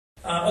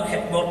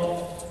Okay,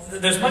 well,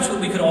 there's much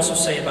that we could also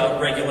say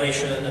about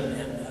regulation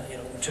and you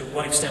know, to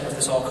what extent was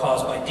this all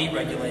caused by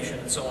deregulation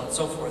and so on and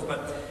so forth.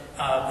 But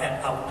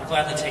and I'll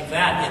gladly take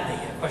that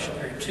in the question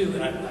period too,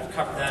 and I've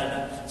covered that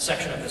in a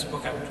section of this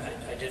book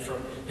I did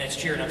for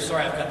next year, and I'm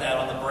sorry I've got that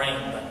on the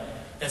brain, but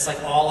that's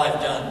like all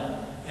I've done.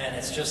 And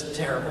it's just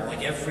terrible.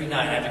 Like every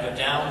night I have to go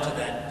down to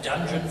that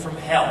dungeon from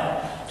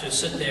hell to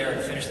sit there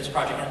and finish this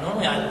project. And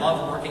normally I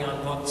love working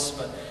on books,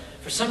 but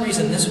for some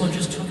reason this one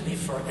just took me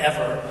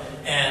forever.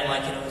 And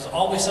like, you know, there's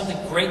always something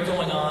great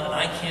going on and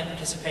I can't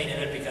participate in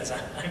it because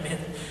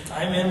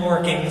I'm in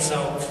working,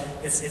 so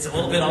it's a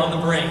little bit on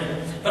the brain.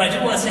 But I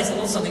do want to say a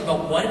little something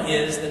about what it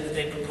is that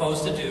they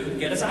propose to do to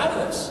get us out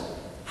of this.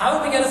 How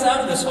do we get us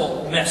out of this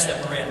whole mess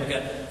that we're in? We've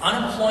got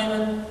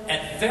unemployment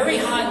at very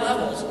high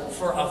levels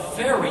for a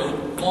very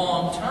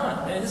long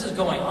time. And this is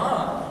going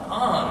on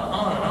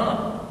and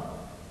on.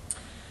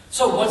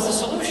 So what's the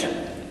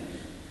solution?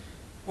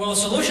 Well, the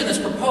solution that's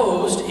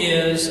proposed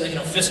is, you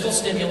know, fiscal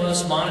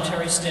stimulus,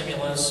 monetary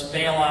stimulus,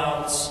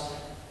 bailouts,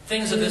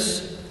 things of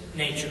this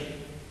nature.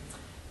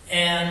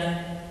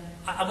 And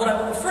what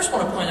I first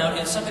want to point out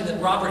is something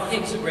that Robert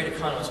Higgs, a great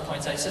economist,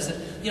 points out. He says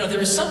that, you know, there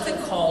is something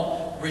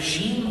called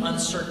regime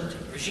uncertainty.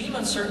 Regime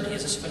uncertainty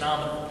is this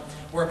phenomenon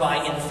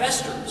whereby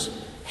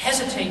investors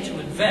hesitate to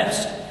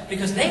invest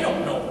because they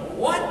don't know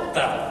what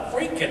the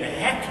freaking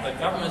heck the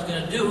government is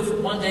going to do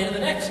from one day to the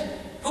next.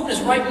 Who in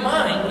his right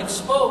mind would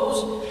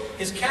expose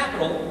his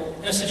capital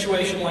in a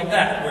situation like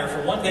that, where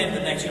from one day to the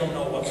next you don't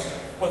know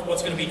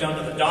what's going to be done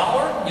to the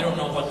dollar, you don't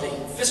know what the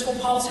fiscal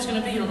policy is going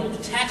to be, you don't know what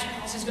the tax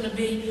policy is going to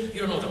be, you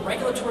don't know what the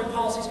regulatory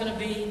policy is going to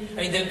be.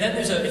 I mean, then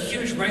there's a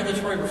huge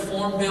regulatory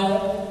reform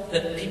bill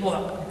that people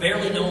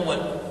barely know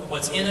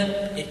what's in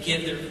it.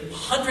 There are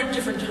 100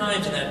 different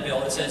times in that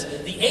bill it says,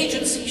 the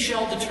agency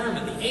shall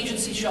determine, the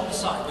agency shall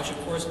decide, which of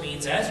course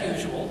means, as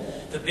usual,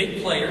 the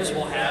big players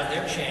will have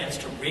their chance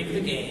to rig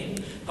the game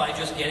by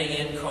just getting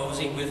in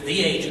cozy with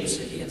the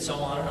agency and so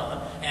on and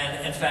on.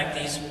 And in fact,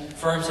 these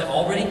firms have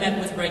already met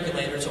with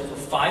regulators over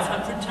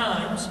 500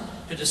 times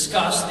to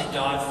discuss the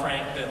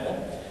Dodd-Frank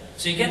bill.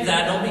 So you get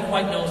that, nobody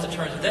quite knows the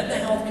terms. Then the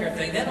healthcare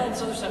thing, then all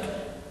this other stuff.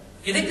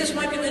 Do you think this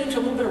might be leading to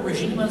a little bit of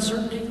regime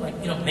uncertainty? Like,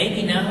 you know,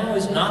 maybe now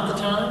is not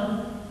the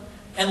time?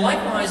 And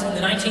likewise, in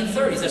the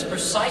 1930s, that's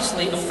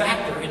precisely a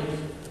factor in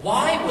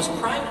why was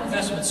private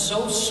investment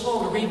so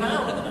slow to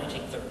rebound in the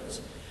 1930s?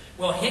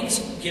 Well, Higgs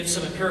gives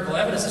some empirical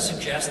evidence to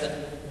suggest that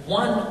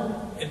one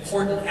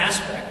important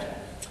aspect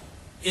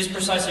is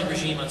precisely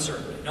regime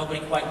uncertainty. Nobody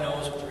quite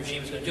knows what the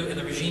regime is going to do, and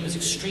the regime is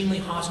extremely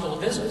hostile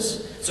to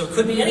business. So it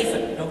could be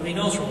anything. Nobody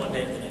knows from one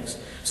day to the next.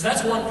 So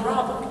that's one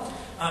problem.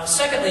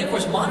 Secondly, of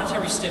course,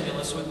 monetary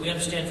stimulus, we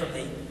understand from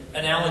the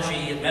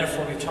analogy and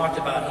metaphor we've talked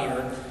about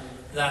here,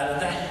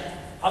 that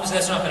obviously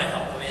that's not going to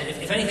help. I mean,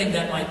 if anything,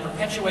 that might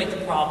perpetuate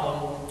the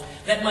problem.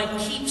 That might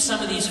keep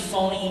some of these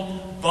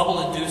phony,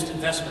 bubble-induced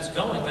investments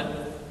going, but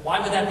why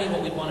would that be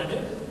what we'd want to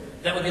do?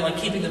 That would be like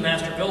keeping the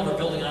master builder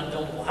building an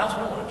unbuildable house.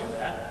 We don't want to do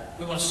that.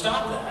 We want to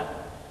stop that,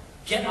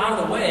 get out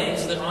of the way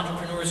so that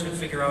entrepreneurs can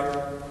figure out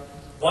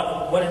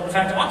what in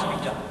fact ought to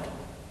be done.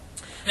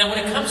 Now, when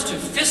it comes to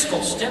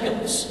fiscal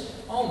stimulus,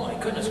 oh my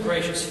goodness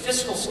gracious,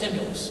 fiscal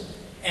stimulus.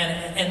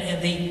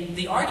 And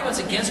the arguments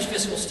against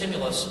fiscal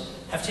stimulus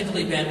have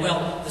typically been,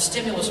 well, the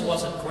stimulus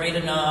wasn't great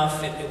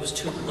enough, it was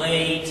too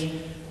late,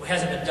 it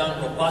hasn't been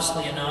done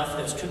robustly enough,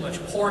 there's too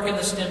much pork in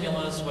the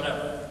stimulus,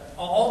 whatever.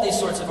 All these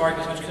sorts of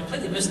arguments which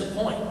completely miss the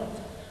point.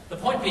 The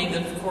point being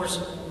that, of course,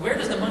 where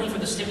does the money for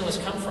the stimulus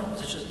come from?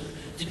 Is it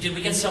just, did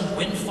we get some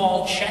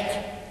windfall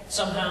check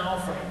somehow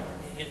from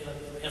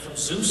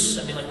Zeus?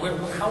 I mean, like,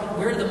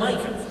 where did the money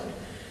come from?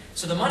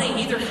 So the money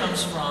either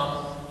comes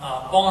from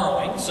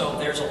borrowing, so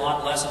there's a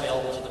lot less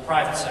available to the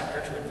private sector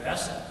to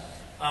invest,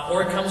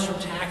 or it comes from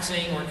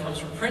taxing, or it comes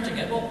from printing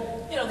it.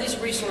 Well, you know, these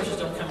resources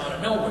don't come out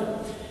of nowhere.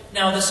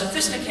 Now, the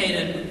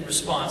sophisticated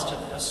response to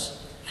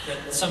this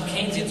that some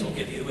Keynesians will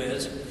give you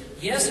is,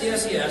 yes,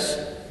 yes,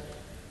 yes,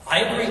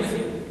 I agree with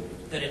you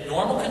that in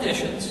normal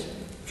conditions,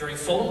 during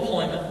full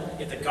employment,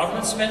 if the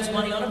government spends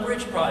money on a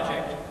bridge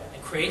project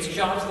and creates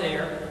jobs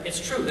there, it's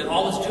true that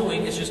all it's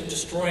doing is just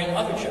destroying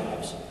other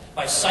jobs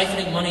by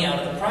siphoning money out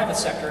of the private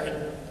sector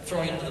and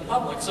throwing it into the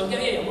public. So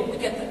yeah, we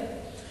get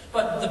that.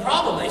 But the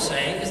problem, they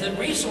say, is that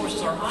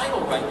resources are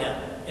idle right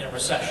now in a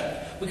recession.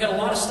 We've got a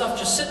lot of stuff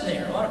just sitting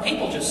there, a lot of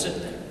people just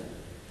sitting there.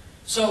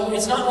 So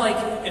it's not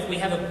like if we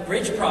have a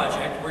bridge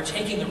project, we're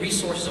taking the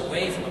resources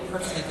away from a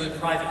perfectly good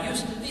private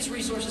use. These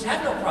resources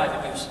have no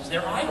private uses.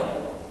 They're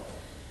idle.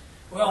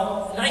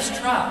 Well, nice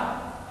try,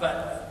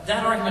 but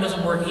that argument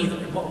doesn't work either.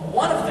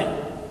 One of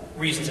the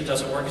reasons it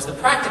doesn't work is the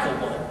practical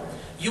one.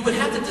 You would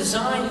have to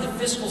design the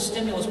fiscal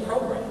stimulus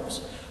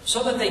programs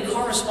so that they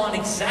correspond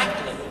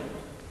exactly,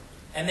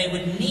 and they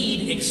would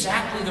need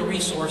exactly the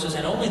resources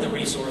and only the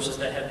resources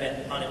that have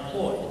been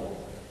unemployed.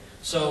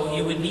 So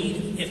you would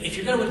need, if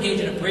you're going to engage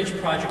in a bridge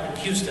project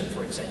in Houston,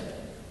 for example,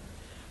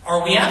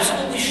 are we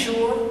absolutely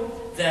sure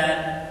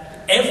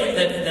that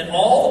that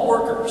all the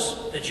workers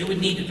that you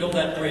would need to build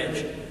that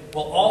bridge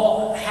will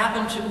all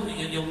happen to,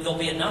 there'll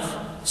be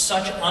enough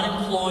such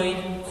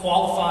unemployed,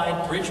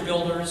 qualified bridge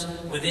builders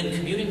within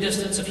commuting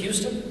distance of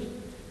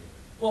Houston?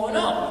 Well,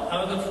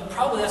 no.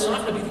 Probably that's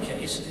not going to be the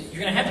case.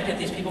 You're going to have to get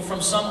these people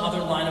from some other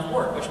line of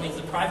work, which means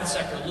the private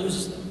sector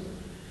loses them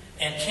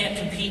and can't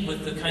compete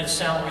with the kind of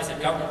salaries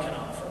that government can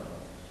offer.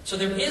 So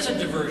there is a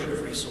diversion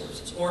of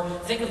resources. Or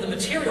think of the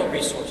material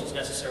resources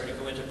necessary to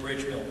go into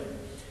bridge building.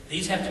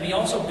 These have to be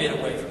also bid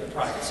away from the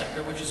private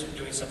sector, which is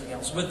doing something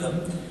else with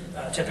them,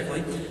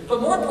 typically.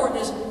 But more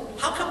important is,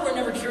 how come we're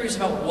never curious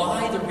about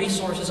why the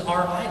resources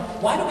are idle?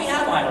 Why do we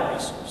have idle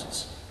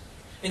resources?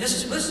 I mean,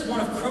 this is one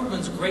of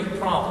Krugman's great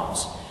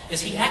problems, is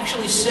he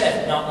actually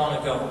said not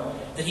long ago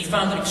that he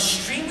found it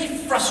extremely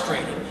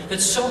frustrating that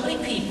so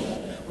many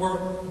people were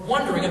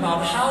wondering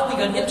about how we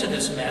got into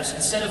this mess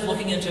instead of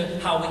looking into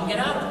how we can get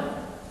out of it.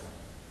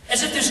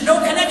 As if there's no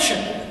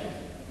connection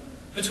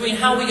between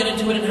how we get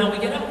into it and how we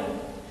get out.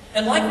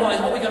 And likewise,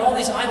 we got all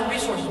these idle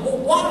resources. Well,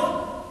 why?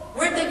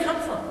 Where'd they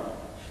come from?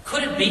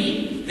 Could it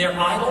be they're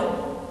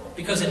idle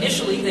because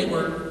initially they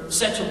were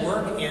set to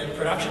work in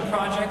production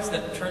projects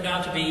that turned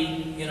out to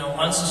be,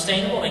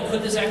 unsustainable? And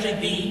could this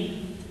actually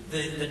be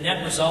the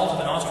net result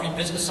of an Austrian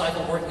business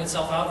cycle working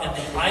itself out, and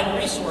the idle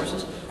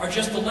resources are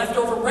just the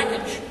leftover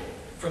wreckage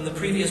from the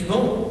previous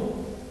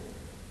boom?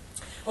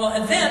 Well,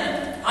 and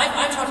then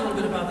I talked a little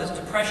bit about this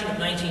depression of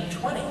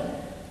 1920,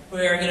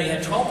 where you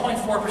had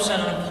 12.4%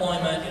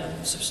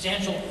 unemployment,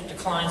 substantial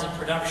declines in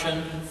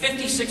production,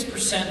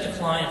 56%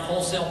 decline in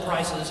wholesale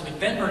prices. I mean,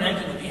 Ben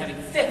Bernanke would be having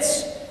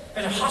fits.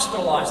 They had to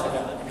hospitalize the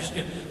guy. Just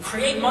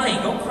create money,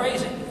 go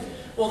crazy.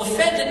 Well, the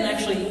Fed didn't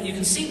actually, you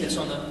can see this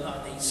on the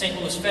St.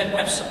 Louis Fed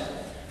website.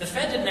 The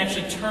Fed didn't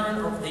actually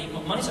turn the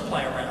money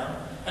supply around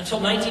until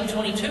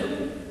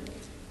 1922.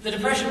 The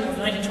depression of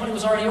 1920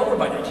 was already over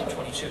by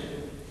 1922.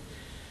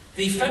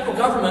 The federal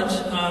government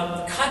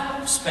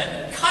cut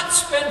spending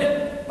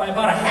by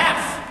about a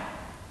half.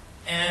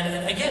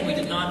 And again, we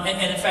did not,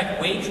 and in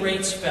fact, wage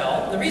rates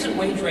fell. The reason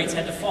wage rates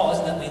had to fall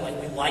isn't that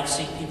we like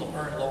seeing people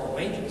earn lower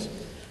wages,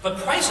 but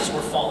prices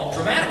were falling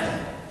dramatically.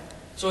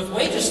 So if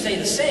wages stay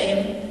the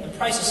same and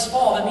prices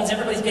fall, that means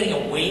everybody's getting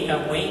a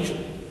wage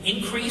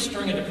increase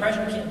during a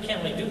depression.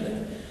 Can't really do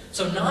that.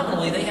 So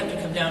nominally, they have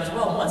to come down as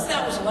well. Once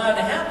that was allowed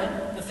to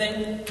happen, the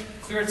thing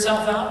cleared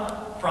itself out.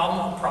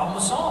 Problem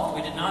was solved.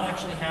 We did not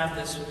actually have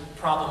this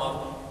problem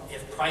of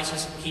if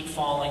prices keep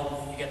falling,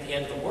 you get the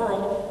end of the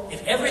world.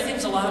 If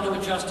everything's allowed to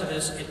adjust to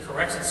this, it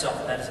corrects itself,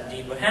 and that is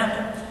indeed what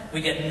happened.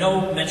 We get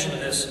no mention of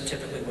this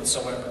typically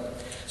whatsoever.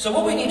 So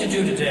what we need to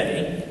do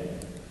today,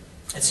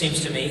 it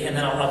seems to me, and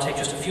then I'll take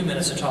just a few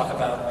minutes to talk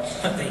about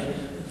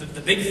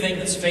the big thing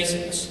that's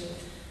facing us.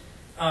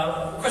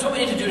 Of course, what we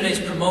need to do today is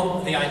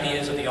promote the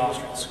ideas of the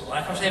Austrian school.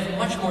 Of course, they have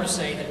much more to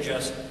say than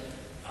just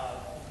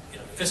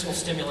fiscal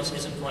stimulus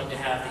isn't going to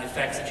have the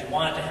effects that you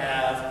want it to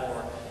have,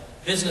 or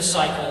business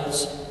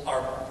cycles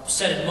are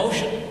set in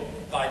motion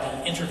by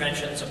the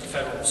interventions of the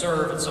Federal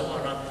Reserve, and so on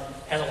and on.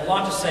 Has a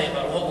lot to say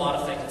about a whole lot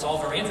of things. It's all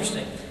very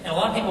interesting. And a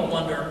lot of people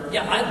wonder,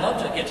 yeah, I'd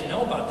love to get to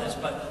know about this,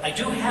 but I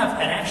do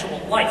have an actual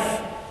life.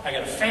 I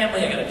got a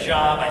family, I got a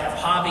job, I have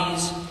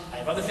hobbies, I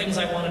have other things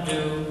I want to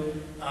do.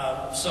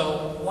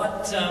 So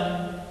what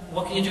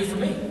can you do for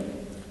me?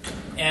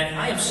 And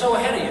I am so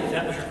ahead of you,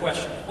 that was your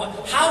question.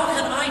 How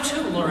can I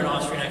too learn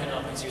Austrian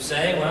economics? You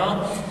say,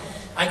 well,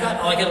 I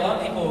get a lot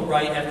of people who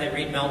write after they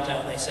read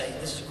Meltdown, they say,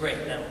 this is great,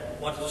 now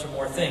what are some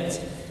more things?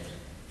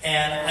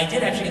 And I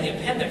did actually in the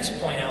appendix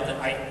point out that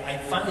I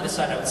finally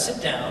decided I would sit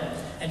down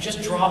and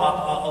just draw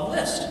up a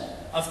list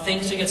of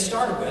things to get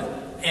started with.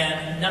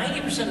 And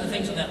 90% of the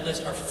things on that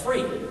list are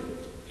free.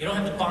 You don't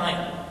have to buy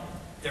them.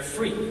 They're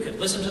free. You could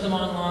listen to them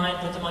online,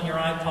 put them on your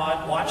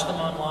iPod, watch them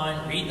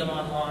online, read them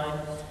online.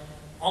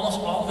 Almost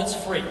all of it's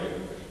free.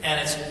 And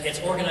it's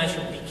organized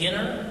from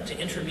beginner to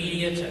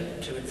intermediate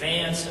to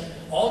advanced, and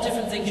all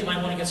different things you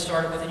might want to get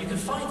started with. And you can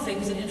find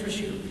things that interest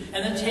you,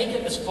 and then take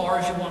it as far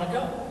as you want to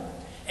go.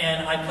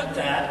 And I put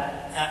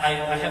that,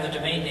 I have the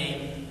domain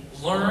name,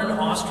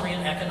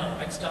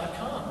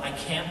 learnaustrianeconomics.com. I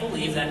can't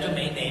believe that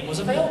domain name was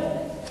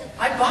available.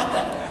 I bought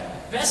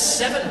that. Best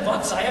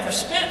 $7 I ever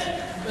spent.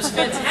 It was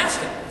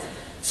fantastic.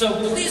 So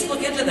please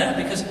look into that,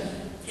 because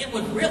it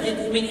would really,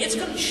 it's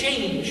going to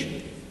change,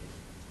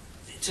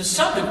 to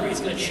some degree,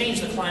 it's going to change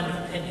the climate of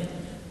opinion.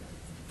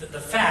 The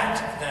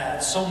fact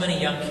that so many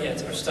young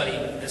kids are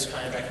studying this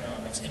kind of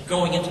economics and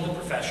going into the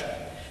profession.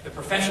 The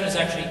profession is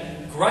actually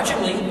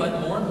grudgingly, but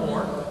more and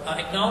more,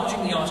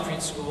 acknowledging the Austrian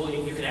school.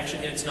 You can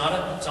actually, it's not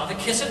the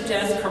kiss of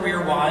death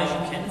career-wise.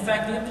 You can, in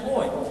fact, be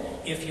employed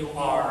if you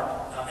are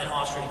an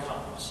Austrian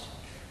economist.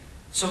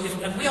 So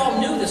if we all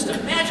knew this,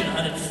 imagine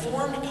an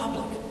informed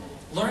public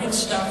learning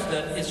stuff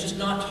that is just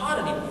not taught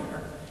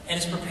anywhere and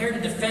is prepared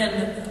to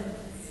defend,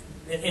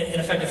 in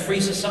effect, a free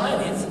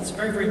society. It's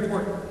very, very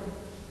important.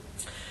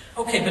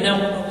 Okay, but now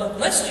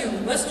lest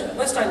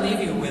I leave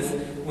you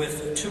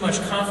with too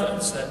much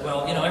confidence that,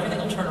 well, everything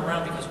will turn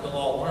around because we'll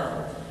all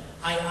learn.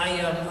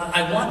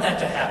 I want that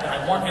to happen.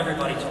 I want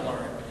everybody to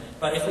learn.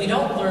 But if we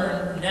don't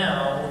learn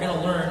now, we're going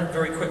to learn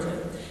very quickly.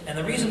 And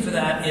the reason for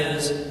that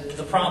is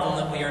the problem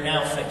that we are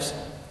now facing.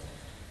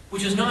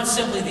 which is not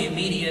simply the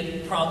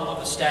immediate problem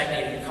of a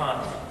stagnating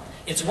economy.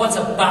 It's what's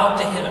about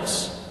to hit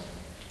us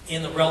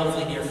in the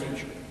relatively near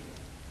future.